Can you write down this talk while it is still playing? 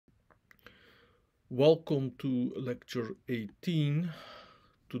Welcome to lecture 18,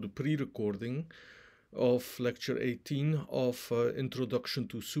 to the pre-recording of lecture 18 of Introduction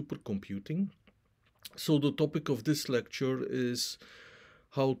to Supercomputing. So the topic of this lecture is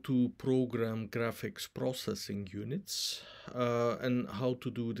how to program graphics processing units and how to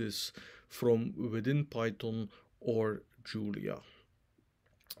do this from within Python or Julia.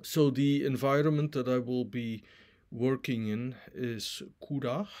 So the environment that I will be working in is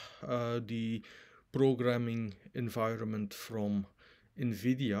CUDA, the programming environment from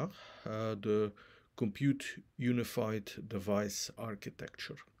NVIDIA, the Compute Unified Device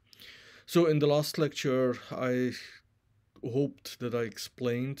Architecture. So in the last lecture, I hoped that I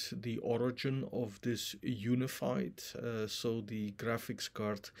explained the origin of this unified, so the graphics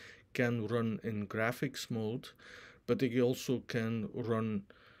card can run in graphics mode, but it also can run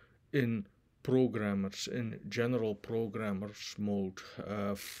in general programmers mode,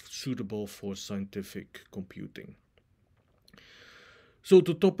 suitable for scientific computing. So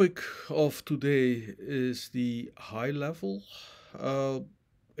the topic of today is the high-level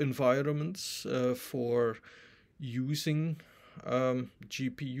environments for using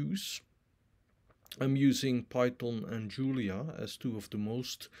GPUs. I'm using Python and Julia as two of the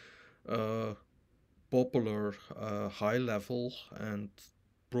most popular high-level and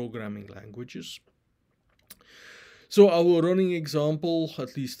programming languages. So our running example,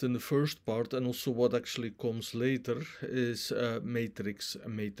 at least in the first part, and also what actually comes later, is matrix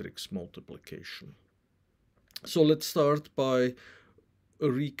multiplication. So let's start by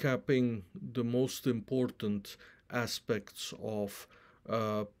recapping the most important aspects of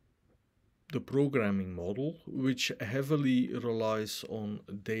the programming model, which heavily relies on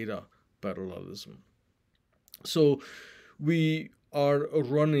data parallelism. So we are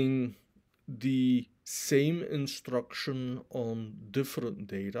running the same instruction on different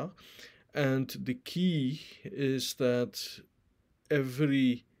data, and the key is that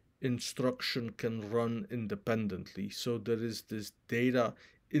every instruction can run independently. So there is this data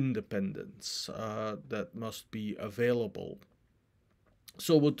independence that must be available.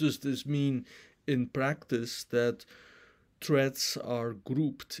 So what does this mean in practice? That threads are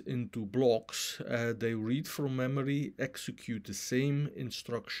grouped into blocks. They read from memory, execute the same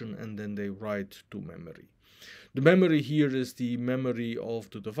instruction, and then they write to memory. The memory here is the memory of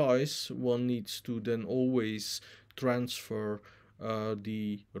the device. One needs to then always transfer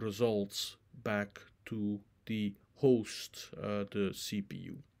the results back to the host, the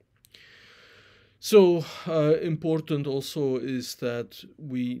CPU. So important also is that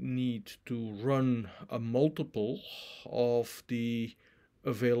we need to run a multiple of the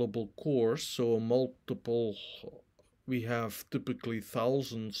available cores. So a multiple, we have typically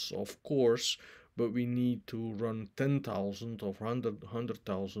thousands of cores, but we need to run 10,000 or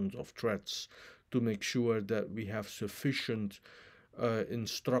 100,000 of threads to make sure that we have sufficient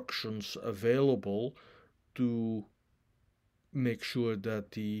instructions available to make sure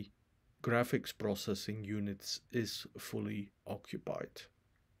that the graphics processing units is fully occupied.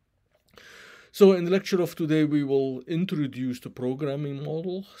 So in the lecture of today, we will introduce the programming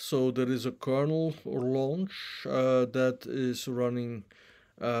model. So there is a kernel or launch that is running.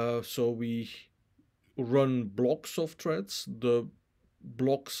 So we run blocks of threads. The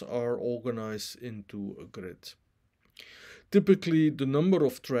blocks are organized into a grid. Typically, the number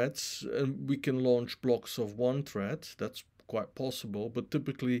of threads, and we can launch blocks of one thread. That's quite possible, but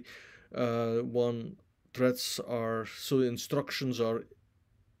typically the instructions are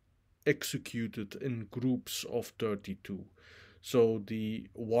executed in groups of 32. So the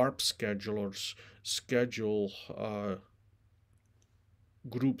warp schedulers schedule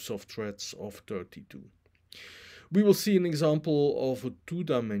groups of threads of 32. We will see an example of a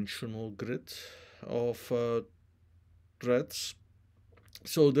two-dimensional grid of threads.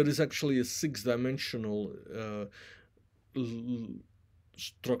 So there is actually a six-dimensional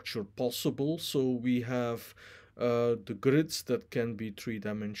structure possible. So we have the grids that can be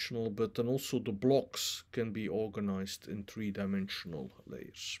three-dimensional, but then also the blocks can be organized in three-dimensional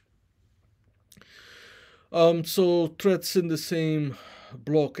layers. So threads in the same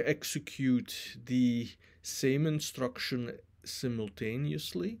block execute the same instruction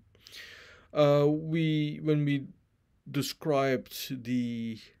simultaneously. When we described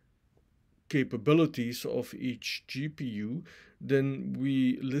the capabilities of each GPU, then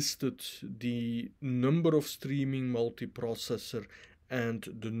we listed the number of streaming multiprocessor and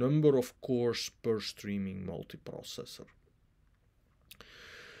the number of cores per streaming multiprocessor.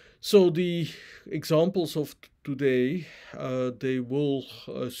 So the examples of today, they will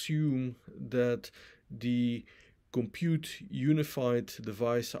assume that the compute unified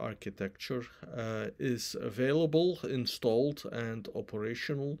device architecture is available, installed, and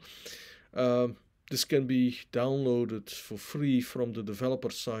operational. This can be downloaded for free from the developer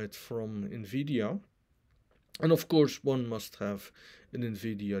site from NVIDIA. And of course, one must have an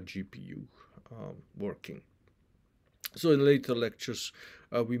NVIDIA GPU working. So in later lectures,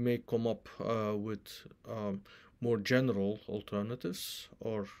 we may come up with more general alternatives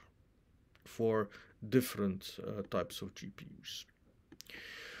or for different types of GPUs.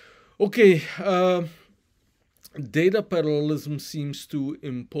 Okay, data parallelism seems to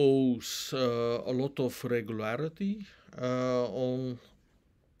impose a lot of regularity on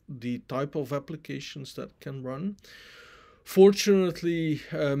the type of applications that can run. Fortunately,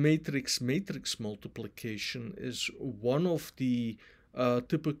 matrix-matrix multiplication is one of the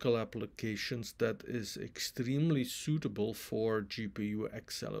typical applications that is extremely suitable for GPU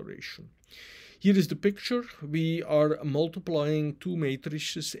acceleration. Here is the picture. We are multiplying two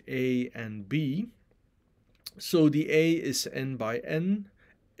matrices A and B. So the A is n by n,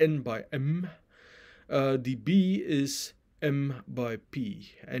 n by m. The B is m by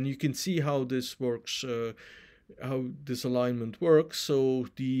p. And you can see how this works, how this alignment works. So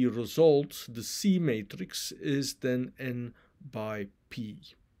the result, the C matrix, is then n by p.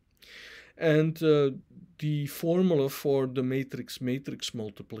 And the formula for the matrix-matrix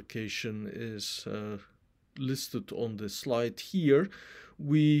multiplication is listed on the slide here.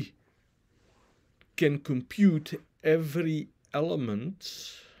 We can compute every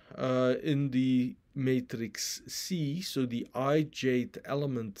element in the matrix C. So the ijth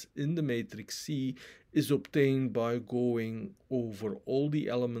element in the matrix C is obtained by going over all the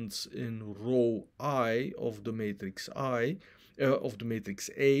elements in row I of the matrix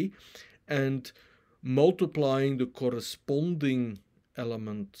A, and multiplying the corresponding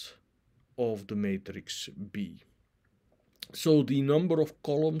element of the matrix B. So the number of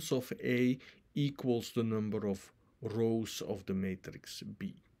columns of A equals the number of rows of the matrix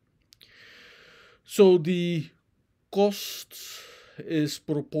B. So the cost is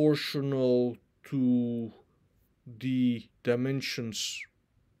proportional to the dimensions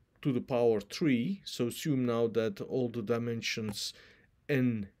to the power 3. So assume now that all the dimensions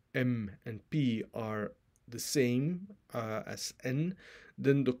n, m, and p are the same as n.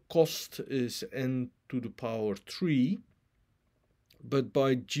 Then the cost is n to the power 3. But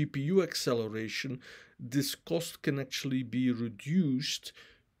by GPU acceleration, this cost can actually be reduced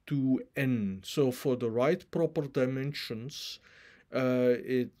to n. So for the right proper dimensions,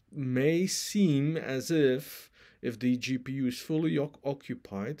 it may seem as if the GPU is fully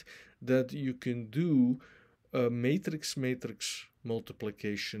occupied, that you can do a matrix-matrix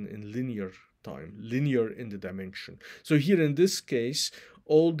multiplication in linear time, linear in the dimension. So here in this case,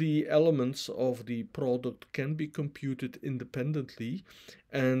 all the elements of the product can be computed independently,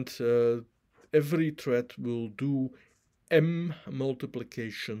 and every thread will do m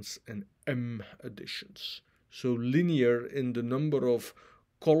multiplications and m additions. So linear in the number of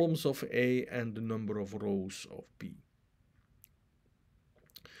columns of A and the number of rows of B.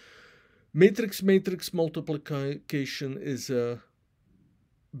 Matrix-matrix multiplication is a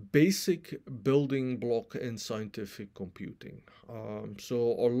basic building block in scientific computing. So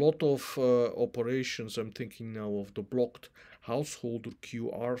a lot of operations, I'm thinking now of the blocked householder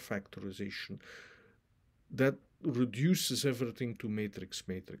QR factorization, that reduces everything to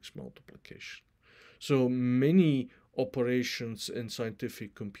matrix-matrix multiplication. So many operations in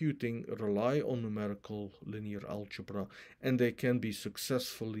scientific computing rely on numerical linear algebra, and they can be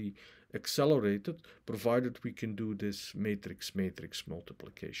successfully accelerated provided we can do this matrix-matrix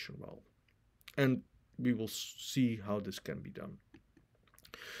multiplication well. And we will see how this can be done.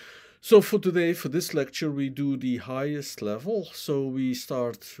 So for today, for this lecture, we do the highest level. So we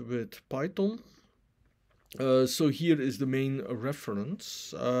start with Python. So here is the main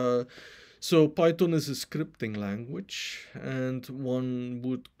reference. So Python is a scripting language, and one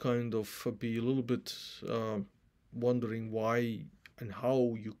would kind of be a little bit wondering why and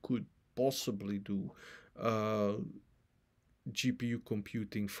how you could possibly do GPU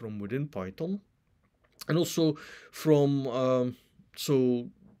computing from within Python. And also from, so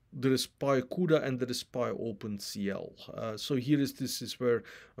there is PyCUDA and there is PyOpenCL. So this is where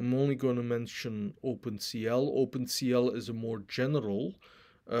I'm only going to mention OpenCL. OpenCL is a more general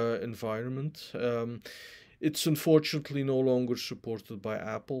environment. It's unfortunately no longer supported by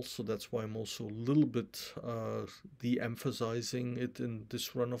Apple, so that's why I'm also a little bit de-emphasizing it in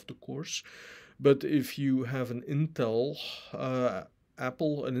this run of the course. But if you have an Intel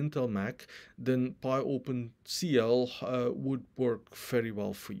Apple, an Intel Mac, then PyOpenCL would work very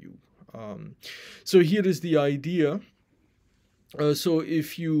well for you. So here is the idea. So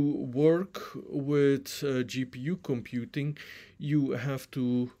if you work with GPU computing, you have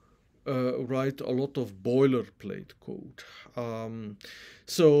to write a lot of boilerplate code. And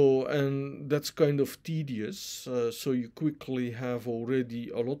that's kind of tedious. So you quickly have already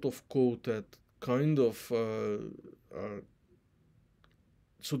a lot of code that kind of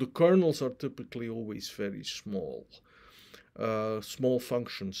so the kernels are typically always very small, small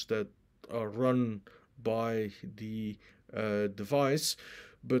functions that are run by the device,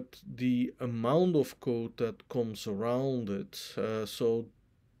 but the amount of code that comes around it, so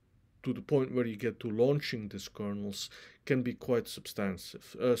to the point where you get to launching these kernels, can be quite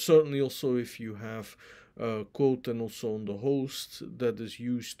substantive. Certainly also if you have code and also on the host that is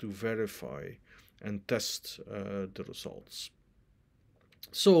used to verify and test the results.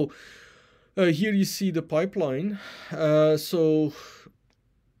 So here you see the pipeline. So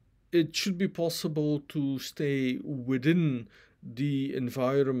it should be possible to stay within the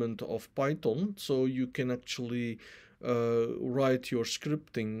environment of Python, so you can actually write your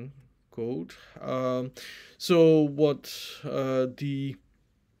scripting code. So what the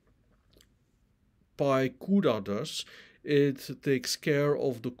PyCUDA does, it takes care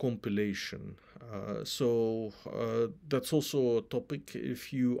of the compilation. That's also a topic.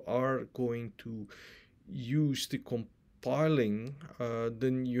 If you are going to use the compiling,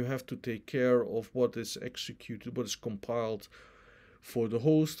 then you have to take care of what is executed, what is compiled for the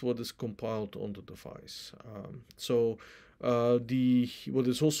host, what is compiled on the device. What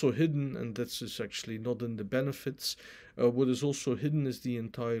is also hidden, and this is actually not in the benefits, what is also hidden is the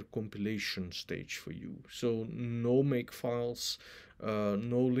entire compilation stage for you. So no make files,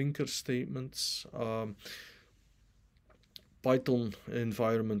 no linker statements. Python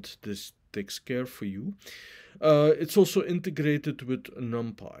environment, this takes care for you. It's also integrated with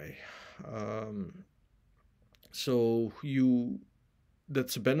NumPy.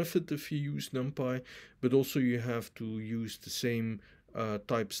 That's a benefit if you use NumPy, but also you have to use the same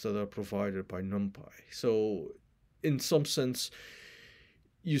types that are provided by NumPy. So in some sense,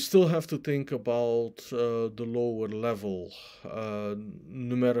 you still have to think about the lower level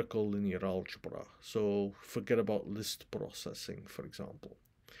numerical linear algebra. So forget about list processing, for example.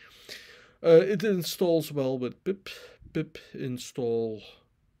 It installs well with pip. Pip install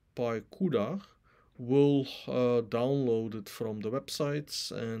PyCUDA will download it from the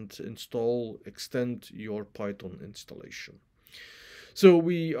websites and extend your Python installation. So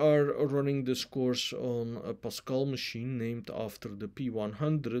we are running this course on a Pascal machine named after the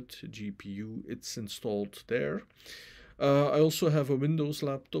P100 GPU. It's installed there. I also have a Windows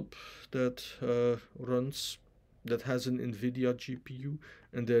laptop that has an NVIDIA GPU,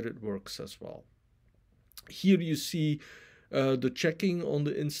 and there it works as well. Here you see the checking on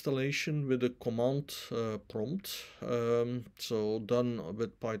the installation with a command prompt, so done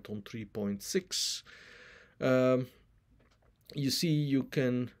with Python 3.6. You see you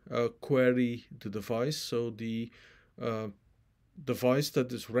can query the device, so the device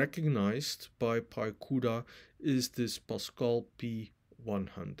that is recognized by PyCUDA is this Pascal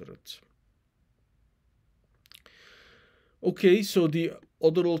P100. Okay, so the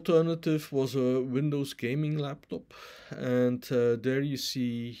other alternative was a Windows gaming laptop, and there you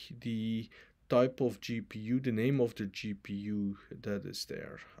see the type of GPU, the name of the GPU that is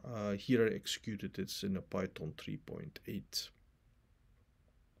there. Here I executed it in a Python 3.8.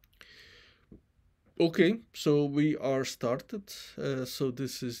 Okay, so we are started. So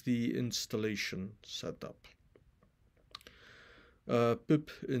this is the installation setup.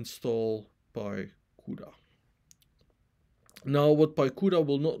 Pip install PyCUDA. Now, what PyCUDA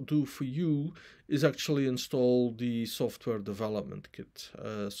will not do for you is actually install the software development kit.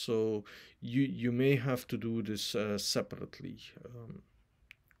 So you may have to do this separately.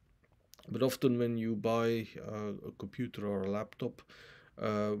 But often when you buy a computer or a laptop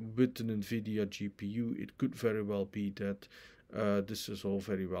with an NVIDIA GPU, it could very well be that this is all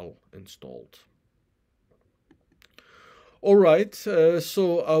very well installed. All right,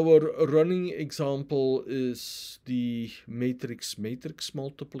 so our running example is the matrix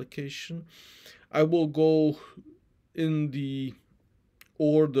multiplication. I will go in the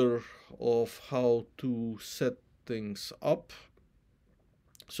order of how to set things up.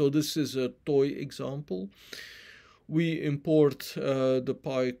 So this is a toy example. We import the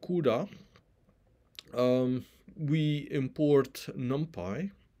PyCUDA. We import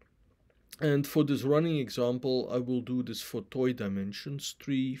NumPy. And for this running example, I will do this for toy dimensions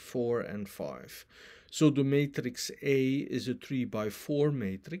 3, 4, and 5. So the matrix A is a 3 by 4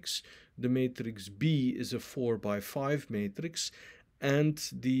 matrix. The matrix B is a 4 by 5 matrix. and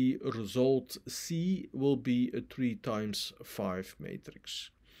the result C will be a 3 times 5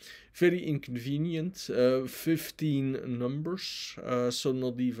 matrix. Very inconvenient, 15 numbers, so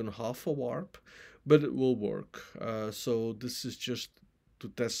not even half a warp, but it will work. So this is just to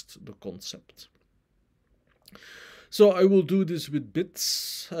test the concept. So I will do this with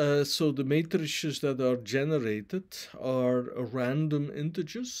bits. So the matrices that are generated are random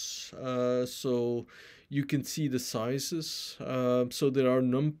integers. So you can see the sizes. So there are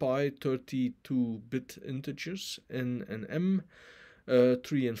NumPy 32-bit integers, N and M,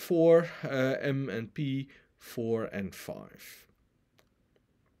 3 and 4, M and P, 4 and 5.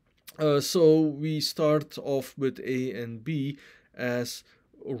 So we start off with A and B as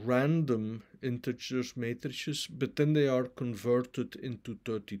random integers matrices, but then they are converted into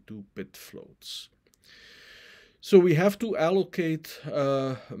 32-bit floats. So we have to allocate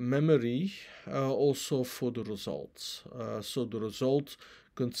memory also for the results. So the result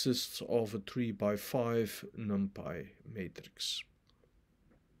consists of a 3 by 5 NumPy matrix.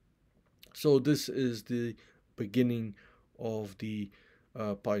 So this is the beginning of the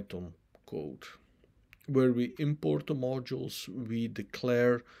Python code, where we import the modules, we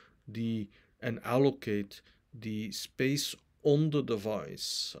declare and allocate the space on the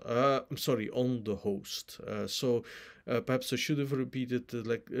device, on the host. So perhaps I should have repeated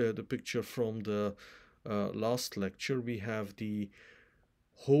the picture from the last lecture. We have the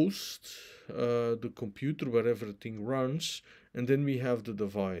host, the computer where everything runs, and then we have the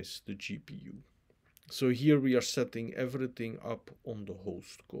device, the GPU. So here we are setting everything up on the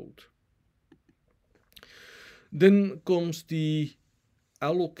host code. Then comes the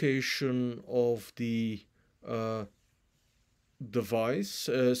allocation of the device.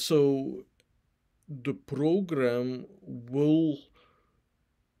 So the program will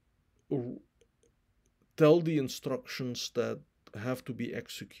tell the instructions that have to be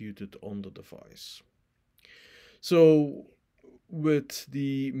executed on the device. So with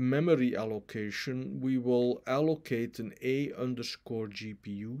the memory allocation, we will allocate an A underscore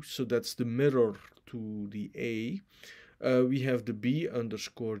GPU. So that's the mirror to the A. We have the B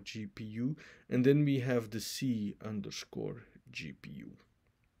underscore GPU, and then we have the C underscore GPU.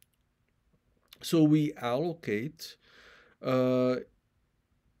 So we allocate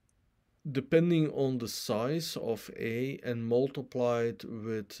depending on the size of A and multiply it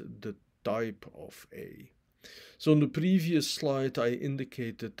with the type of A. So in the previous slide, I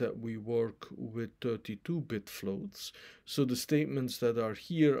indicated that we work with 32-bit floats. So the statements that are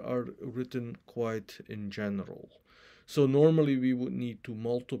here are written quite in general. So normally we would need to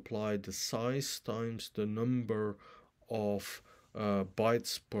multiply the size times the number of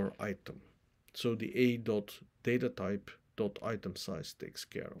bytes per item. So the a.datatype.item size takes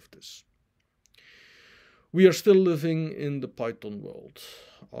care of this. We are still living in the Python world.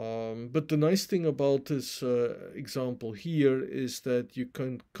 But the nice thing about this example here is that you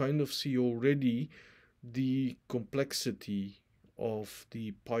can kind of see already the complexity of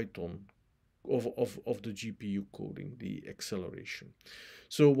the Python, of the GPU coding, the acceleration.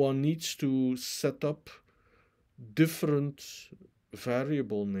 So one needs to set up different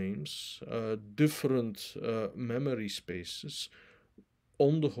variable names, different memory spaces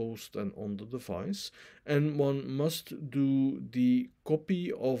on the host and on the device, and one must do the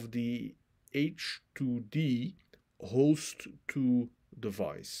copy of the H2D host to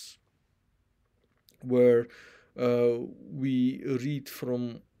device, where we read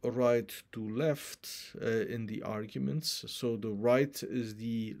from right to left in the arguments. So the right is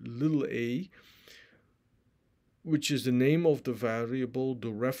the little a, which is the name of the variable,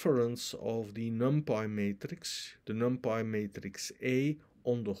 the reference of the NumPy matrix A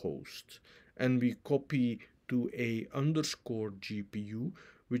on the host, and we copy to a underscore GPU,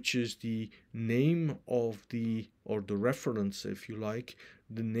 which is the name of the, or the reference, if you like,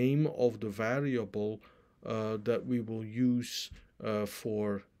 the name of the variable that we will use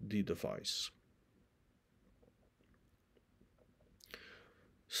for the device.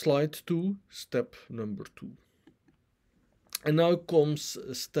 Slide 2, step number 2. And now comes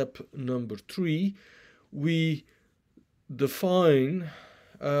step number 3. We define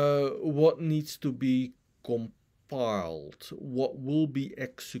what needs to be compiled, what will be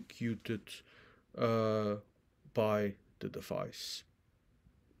executed by the device.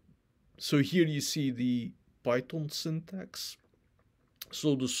 So here you see the Python syntax.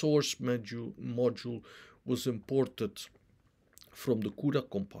 So the source module was imported from the CUDA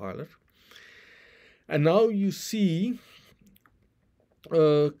compiler. And now you see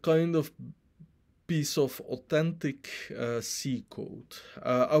a kind of piece of authentic C code.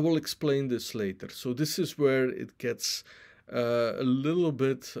 I will explain this later. So this is where it gets a little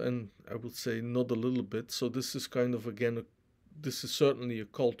bit, and I would say not a little bit. So this is kind of, again, this is certainly a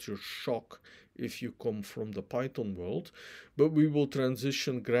culture shock if you come from the Python world, but we will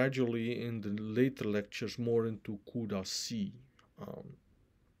transition gradually in the later lectures more into CUDA-C.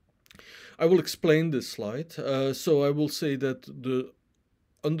 I will explain this slide. So I will say that the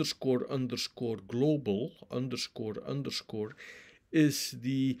underscore underscore global underscore underscore is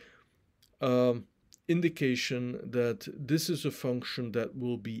the indication that this is a function that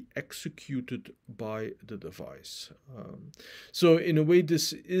will be executed by the device. So in a way,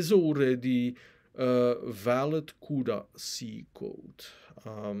 this is already valid CUDA-C code.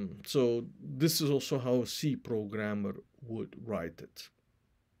 So this is also how a C programmer would write it.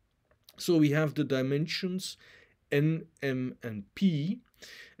 So we have the dimensions N, M, and P,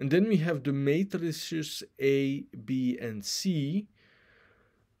 and then we have the matrices A, B, and C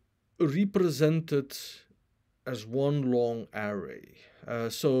represented as one long array.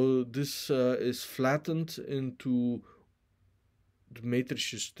 So this is flattened into the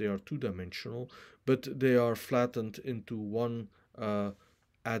matrices. They are two-dimensional, but they are flattened into one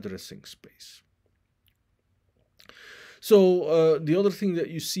addressing space. So the other thing that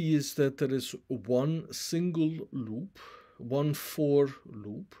you see is that there is one single loop, one for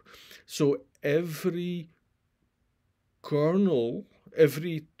loop. So every kernel,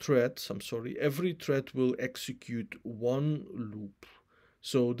 every thread will execute one loop.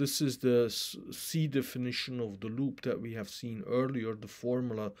 So this is the C definition of the loop that we have seen earlier, the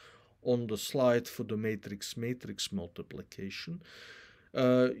formula on the slide for the matrix multiplication.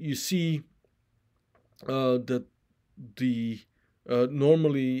 You see that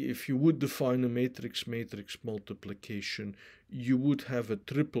normally, if you would define a matrix multiplication, you would have a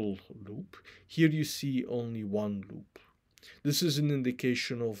triple loop. Here you see only one loop. This is an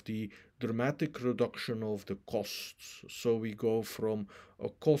indication of the dramatic reduction of the costs. So we go from a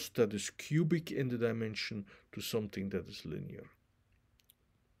cost that is cubic in the dimension to something that is linear.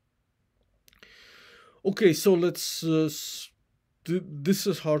 Okay, so let's this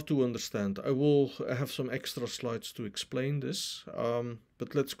is hard to understand. I will have some extra slides to explain this,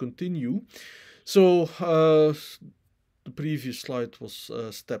 but let's continue. So the previous slide was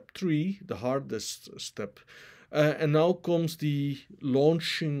step 3, the hardest step. And now comes the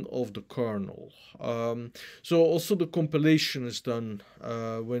launching of the kernel. So also the compilation is done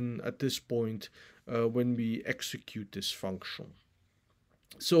at this point when we execute this function.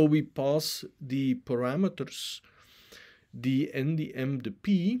 So we pass the parameters, the N, the M, the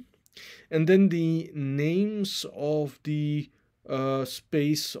P, and then the names of the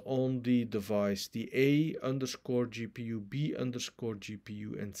space on the device, the A underscore GPU, B underscore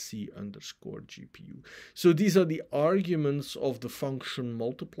GPU, and C underscore GPU. So these are the arguments of the function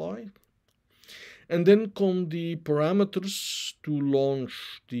multiply. And then come the parameters to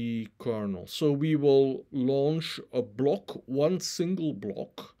launch the kernel. So we will launch a block, one single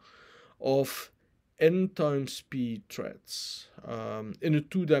block of N times P threads in a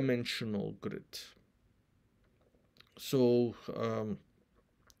two-dimensional grid. So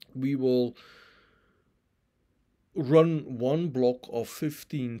we will run one block of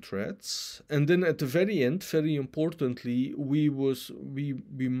 15 threads, and then at the very end, very importantly, we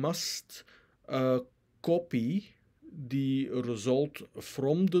must copy the result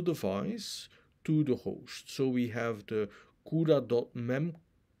from the device to the host. So we have the CUDA.mem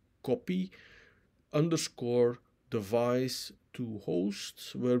copy underscore device to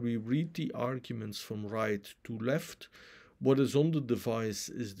host, where we read the arguments from right to left. What is on the device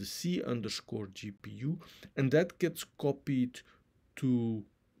is the C underscore GPU, and that gets copied to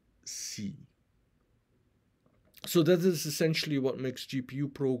C. So that is essentially what makes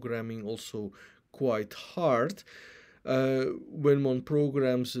GPU programming also quite hard. When one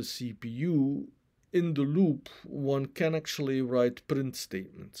programs a CPU, in the loop, one can actually write print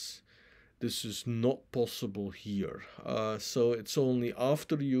statements. This is not possible here. So it's only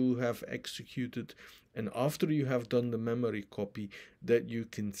after you have executed and after you have done the memory copy that you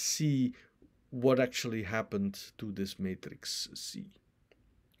can see what actually happened to this matrix C.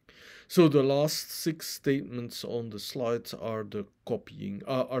 So the last 6 statements on the slides are the copying,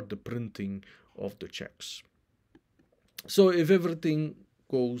 are the printing of the checks. So if everything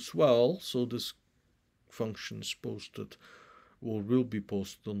goes well, so this function is posted or will be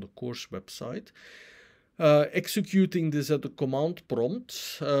posted on the course website. Executing this at the command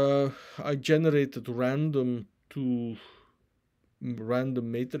prompt, I generated random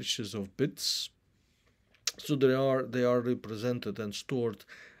matrices of bits. So they are represented and stored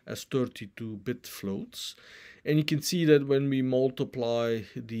as 32-bit floats. And you can see that when we multiply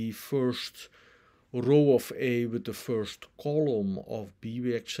the first row of A with the first column of B,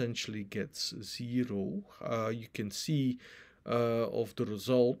 we essentially get 0. You can see of the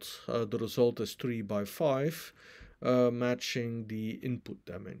result is 3 by 5, matching the input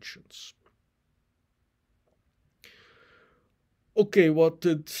dimensions. Okay, what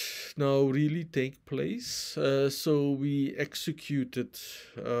did now really take place? So we executed,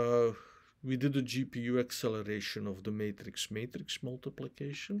 we did a GPU acceleration of the matrix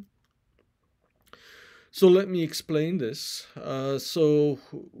multiplication. So let me explain this. So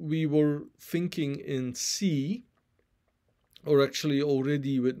we were thinking in C, or actually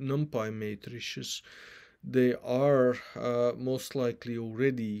already with NumPy matrices, they are most likely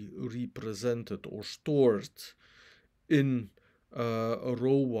already represented or stored in a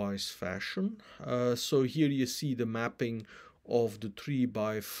row-wise fashion. So here you see the mapping of the 3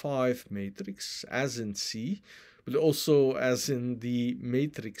 by 5 matrix as in C, but also as in the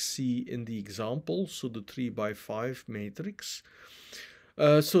matrix C in the example, so the 3 by 5 matrix.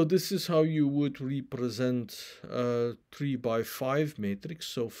 So this is how you would represent 3 by 5 matrix,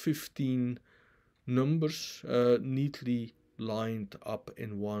 so 15 numbers neatly lined up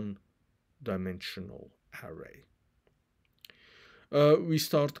in one dimensional array. We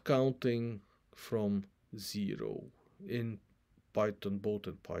start counting from 0 in Python, both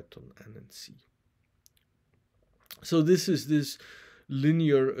in Python and in C. So this is this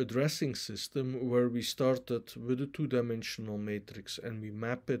linear addressing system where we started with a two-dimensional matrix and we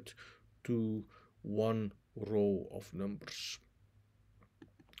map it to one row of numbers.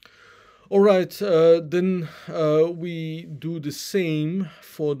 All right, then we do the same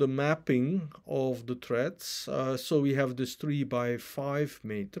for the mapping of the threads. So we have this 3 by 5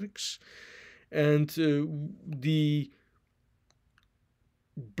 matrix, and the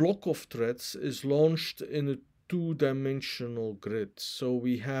block of threads is launched in a two-dimensional grid. So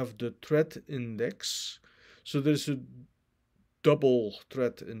we have the thread index. So there's a double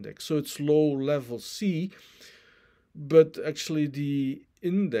thread index. So it's low level C, but actually the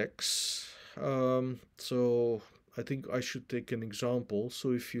index, so I think I should take an example.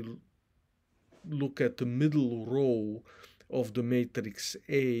 So if you look at the middle row of the matrix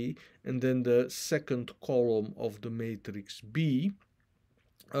A and then the second column of the matrix B,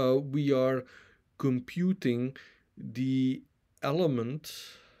 we are computing the element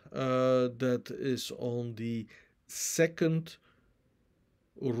that is on the second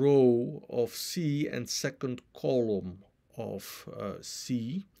row of C and second column of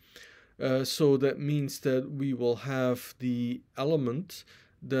C. So that means that we will have the element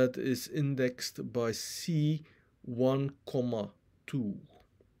that is indexed by C 1, 2.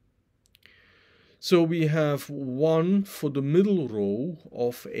 So we have 1 for the middle row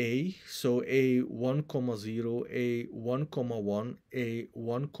of A, so A 1, 0, A 1, 1, A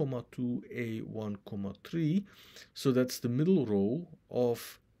 1, 2, A 1, 3. So that's the middle row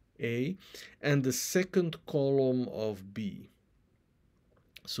of A, and the second column of B.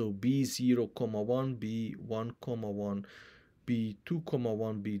 So B 0, 1, B 1, 1, B 2,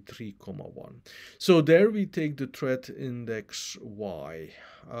 1, B 3, 1. So there we take the thread index Y.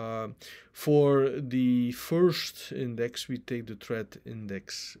 For the first index, we take the thread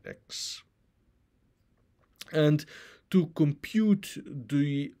index X. And to compute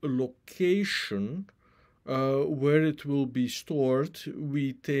the location where it will be stored,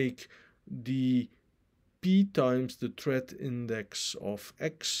 we take the P times the thread index of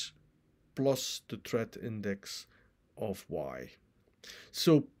X plus the thread index of Y.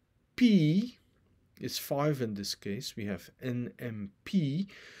 So P is 5 in this case. We have NMP.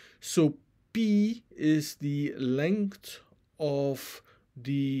 So P is the length of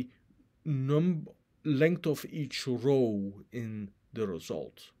the length of each row in the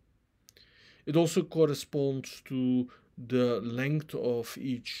result. It also corresponds to the length of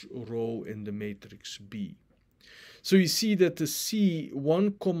each row in the matrix B. So you see that the C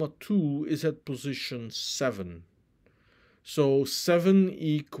 1, 2 is at position 7. So 7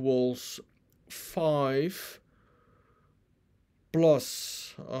 equals 5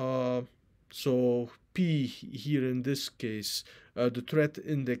 plus, so P here in this case, the thread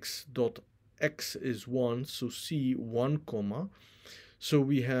index dot X is 1, so C 1, so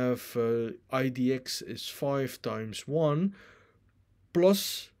we have IDX is 5 times 1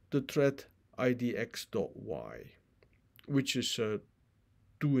 plus the thread IDX dot Y, which is 2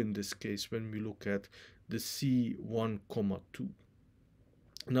 in this case when we look at the C 1, 2.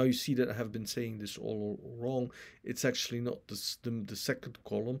 Now you see that I have been saying this all wrong. It's actually not the second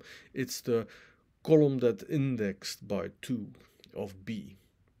column. It's the column that indexed by 2 of B.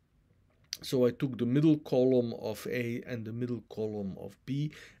 So I took the middle column of A and the middle column of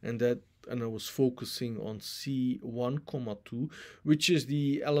B, and that and I was focusing on C1, 2, which is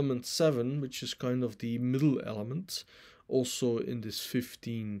the element 7, which is kind of the middle element, also in this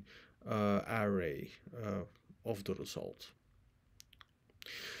 15 array of the result.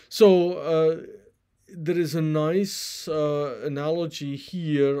 So there is a nice analogy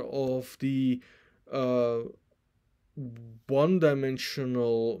here of the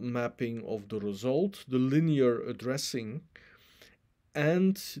one-dimensional mapping of the result, the linear addressing,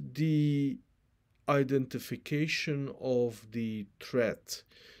 and the identification of the thread.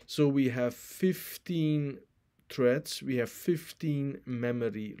 So we have 15 threads, we have 15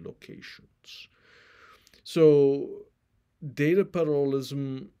 memory locations. So data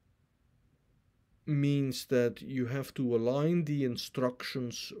parallelism means that you have to align the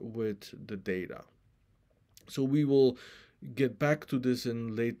instructions with the data. So we will get back to this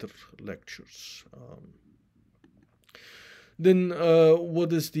in later lectures. Then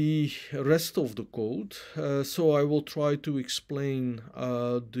what is the rest of the code? So I will try to explain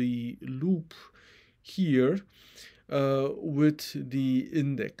the loop here with the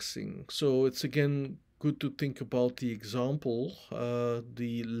indexing. So it's again good to think about the example,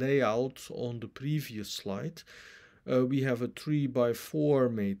 the layout on the previous slide. We have a 3 by 4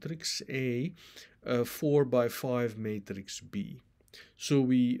 matrix A, a 4 by 5 matrix B. So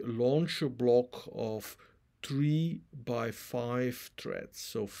we launch a block of 3 by 5 threads,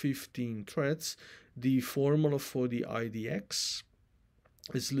 so 15 threads. The formula for the IDX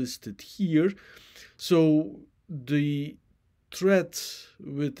is listed here. So the thread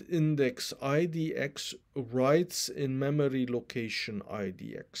with index IDX writes in memory location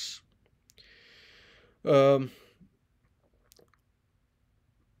IDX.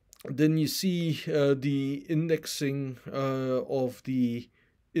 Then you see the indexing of the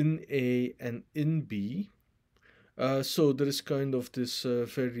in A and in B. So there is kind of this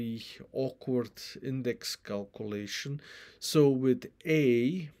very awkward index calculation. So with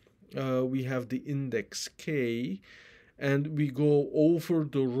A, we have the index K, and we go over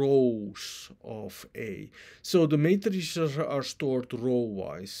the rows of A. So the matrices are stored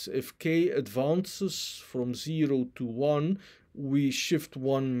row-wise. If K advances from 0 to 1, we shift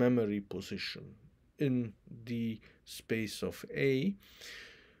one memory position in the space of A.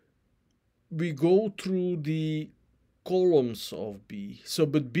 We go through the columns of B. So,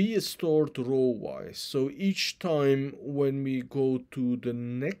 but B is stored row-wise. So each time when we go to the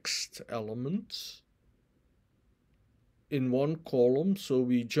next element in one column, so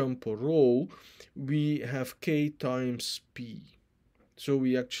we jump a row, we have K times P. So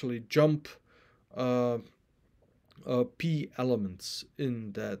we actually jump P elements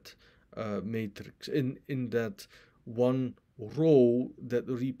in that matrix, in that one row that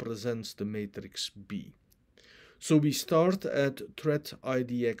represents the matrix B. So we start at thread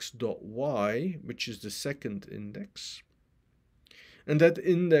idx.y, which is the second index. And that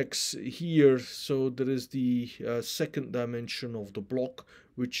index here, so there is the second dimension of the block,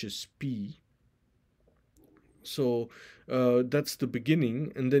 which is P. So that's the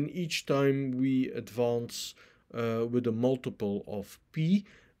beginning. And then each time we advance with a multiple of P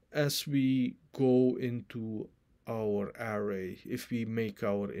as we go into our array, if we make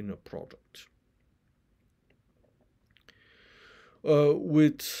our inner product.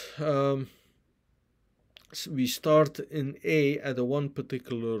 We start in A at a one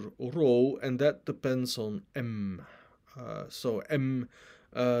particular row, and that depends on M. So M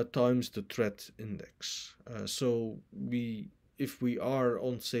times the thread index. So if we are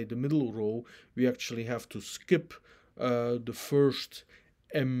on, say, the middle row, we actually have to skip the first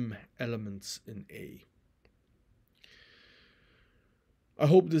M elements in A. I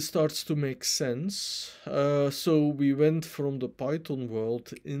hope this starts to make sense. So we went from the Python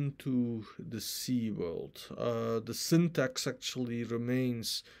world into the C world. The syntax actually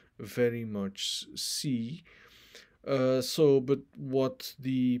remains very much C. But what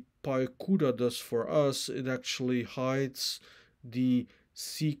the PyCUDA does for us, it actually hides the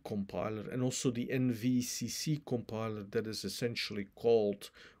C compiler and also the NVCC compiler that is essentially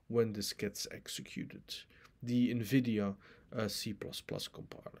called when this gets executed, the NVIDIA C++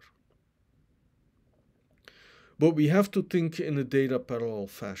 compiler. But we have to think in a data parallel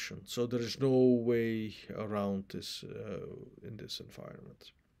fashion, so there is no way around this in this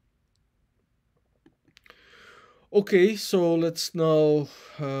environment. Okay, so let's now,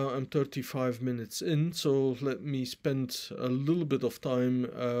 I'm 35 minutes in, so let me spend a little bit of time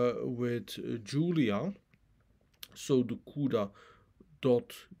with Julia, so the CUDA.jl.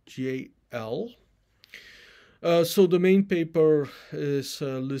 So the main paper is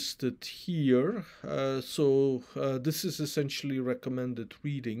listed here. This is essentially recommended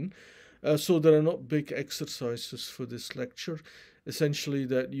reading. So there are not big exercises for this lecture. Essentially,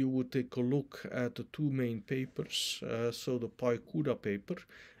 that you would take a look at the two main papers, so the PyCUDA paper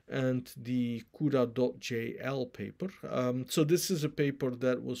and the CUDA.jl paper. So this is a paper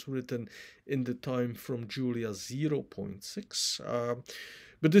that was written in the time from Julia 0.6,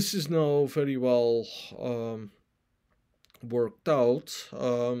 but this is now very well worked out.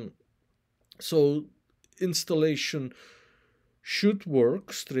 So installation should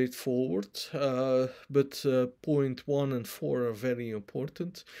work straightforward, but point 1 and 4 are very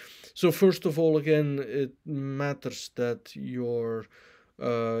important. So first of all, again, it matters that your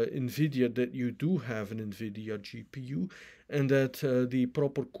NVIDIA, that you do have an NVIDIA GPU and that the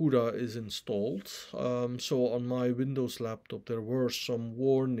proper CUDA is installed. So on my Windows laptop there were some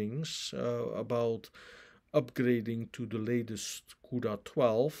warnings about upgrading to the latest CUDA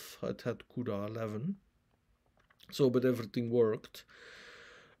 12. It had CUDA 11. So, but everything worked.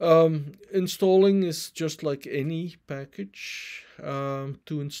 Installing is just like any package to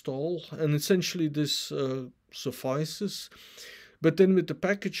install, and essentially this suffices. But then with the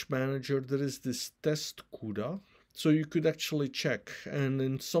package manager, there is this test CUDA, so you could actually check, and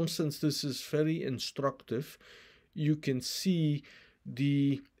in some sense this is very instructive. You can see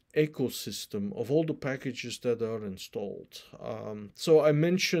the ecosystem of all the packages that are installed. So I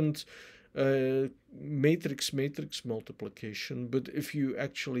mentioned matrix multiplication, but if you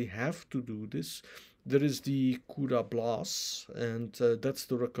actually have to do this, there is the CUDA BLAS, and that's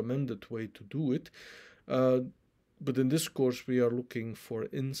the recommended way to do it. But in this course we are looking for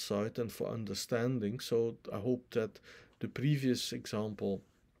insight and for understanding, so I hope that the previous example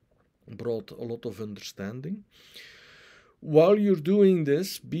brought a lot of understanding. While you're doing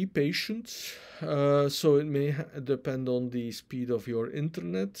this, be patient. So it may depend on the speed of your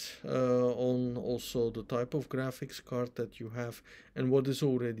internet, on also the type of graphics card that you have and what is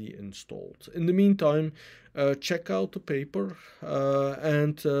already installed. In the meantime, check out the paper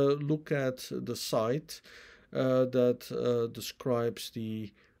and look at the site that describes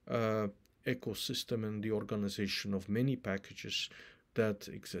the ecosystem and the organization of many packages that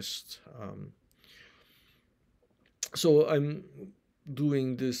exist. So I'm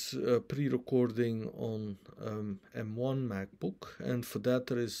doing this pre-recording on M1 MacBook, and for that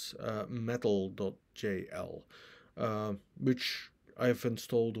there is metal.jl, which I've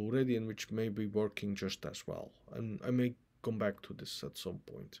installed already and which may be working just as well. And I may come back to this at some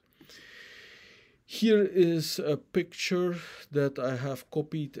point. Here is a picture that I have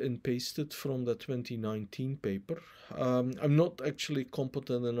copied and pasted from the 2019 paper. I'm not actually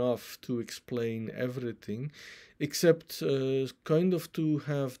competent enough to explain everything, except kind of to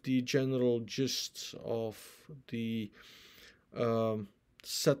have the general gist of the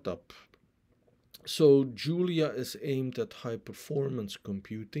setup. So Julia is aimed at high performance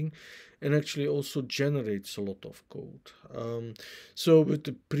computing and actually also generates a lot of code. So with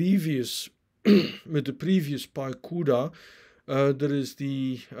the previous PyCUDA, there is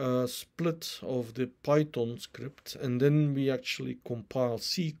the split of the Python script, and then we actually compile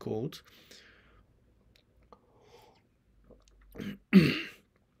C code.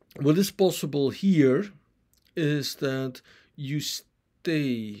 What is possible here is that you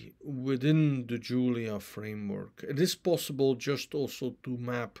stay within the Julia framework. It is possible just also to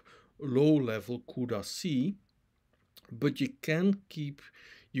map low-level CUDA C, but you can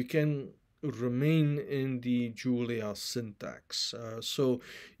remain in the Julia syntax. So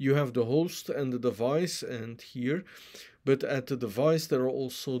you have the host and the device and here, but at the device there are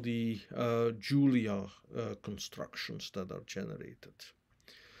also the Julia constructions that are generated.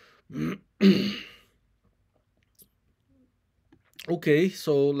 Okay,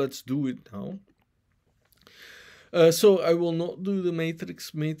 so let's do it now. So I will not do the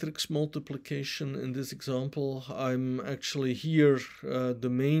matrix multiplication in this example. I'm actually here, the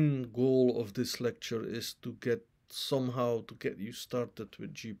main goal of this lecture is to get you started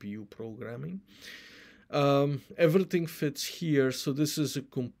with GPU programming. Everything fits here, so this is a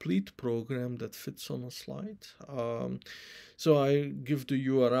complete program that fits on a slide. So I give the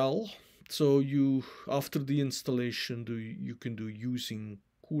URL. So you, after the installation, you can do using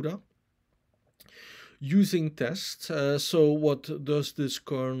CUDA. Using test, so what does this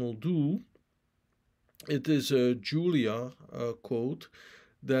kernel do? It is a Julia code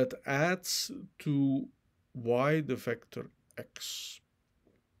that adds to y the vector x.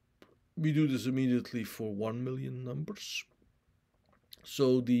 We do this immediately for 1 million numbers.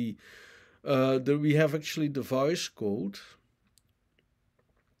 So we have actually device code,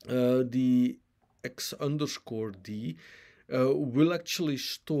 the x underscore d will actually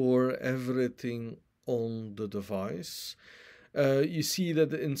store everything on the device, You see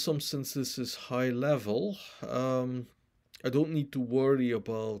that in some sense this is high level. I don't need to worry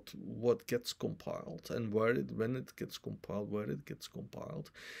about what gets compiled and when it gets compiled, where it gets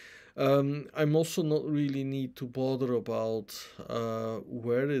compiled. I'm also not really need to bother about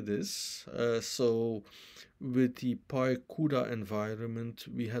where it is. So with the PyCUDA environment,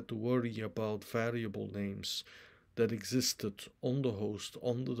 we had to worry about variable names that existed on the host,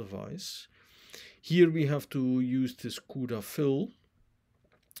 on the device. Here we have to use this CUDA fill.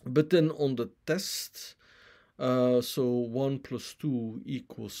 But then on the test, so 1 plus 2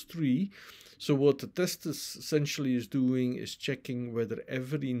 equals 3. So what the test essentially is doing is checking whether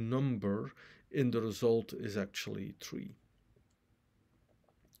every number in the result is actually 3.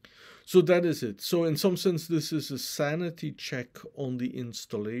 So that is it. So in some sense, this is a sanity check on the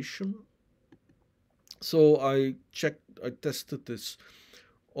installation. So I tested this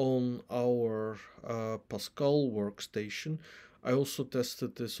on our Pascal workstation. I also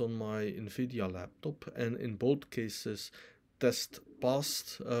tested this on my NVIDIA laptop, and in both cases, test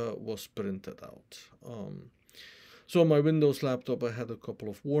passed was printed out. So on my Windows laptop, I had a couple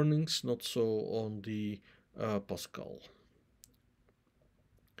of warnings, not so on the Pascal.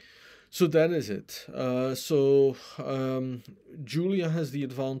 So that is it. Julia has the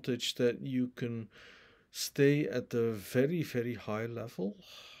advantage that you can stay at a very, very high level,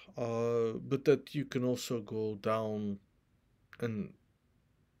 but that you can also go down. And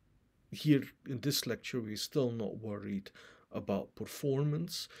here in this lecture, we're still not worried about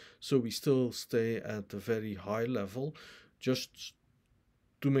performance. So we still stay at a very high level just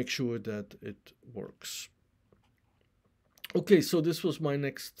to make sure that it works. Okay, so this was my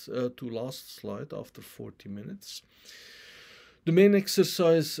next to last slide after 40 minutes. The main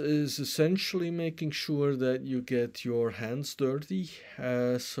exercise is essentially making sure that you get your hands dirty.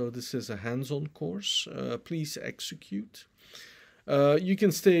 So this is a hands-on course. Please execute. You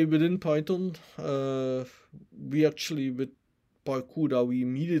can stay within Python. We actually, with PyCUDA, we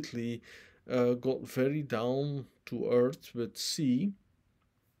immediately got very down to earth with C.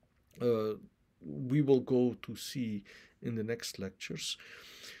 We will go to C in the next lectures.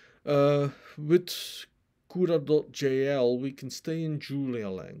 With CUDA.jl, we can stay in Julia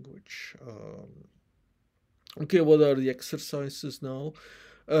language. Okay, what are the exercises now?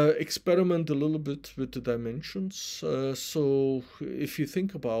 Experiment a little bit with the dimensions. So if you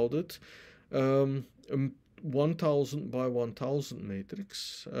think about it, 1000 by 1000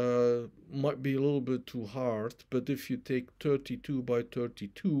 matrix might be a little bit too hard, but if you take 32 by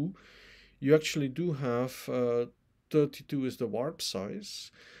 32, you actually do have 32 is the warp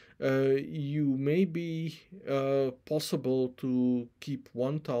size. You may be possible to keep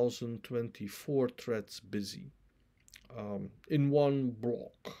 1024 threads busy in one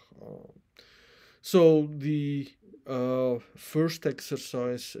block. So the first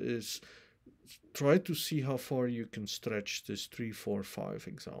exercise is try to see how far you can stretch this 3, 4, 5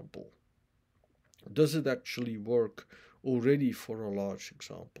 example. Does it actually work already for a large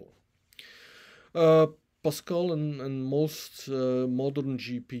example? Pascal and most modern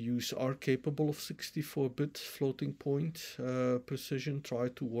GPUs are capable of 64-bit floating point precision. Try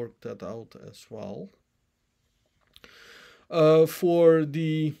to work that out as well. For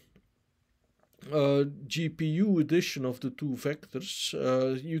the GPU addition of the two vectors,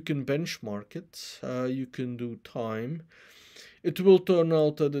 you can benchmark it. You can do time. It will turn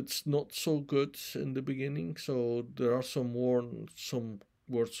out that it's not so good in the beginning, so there are some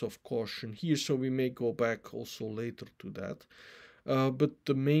words of caution here, so we may go back also later to that. But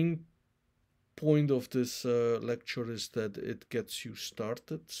the main point of this lecture is that it gets you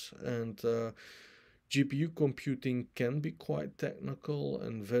started, and GPU computing can be quite technical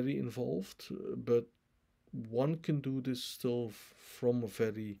and very involved, but one can do this still from a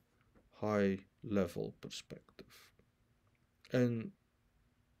very high level perspective and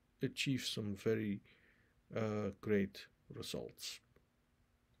achieve some very great results.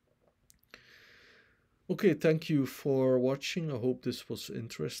 Okay, thank you for watching. I hope this was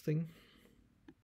interesting.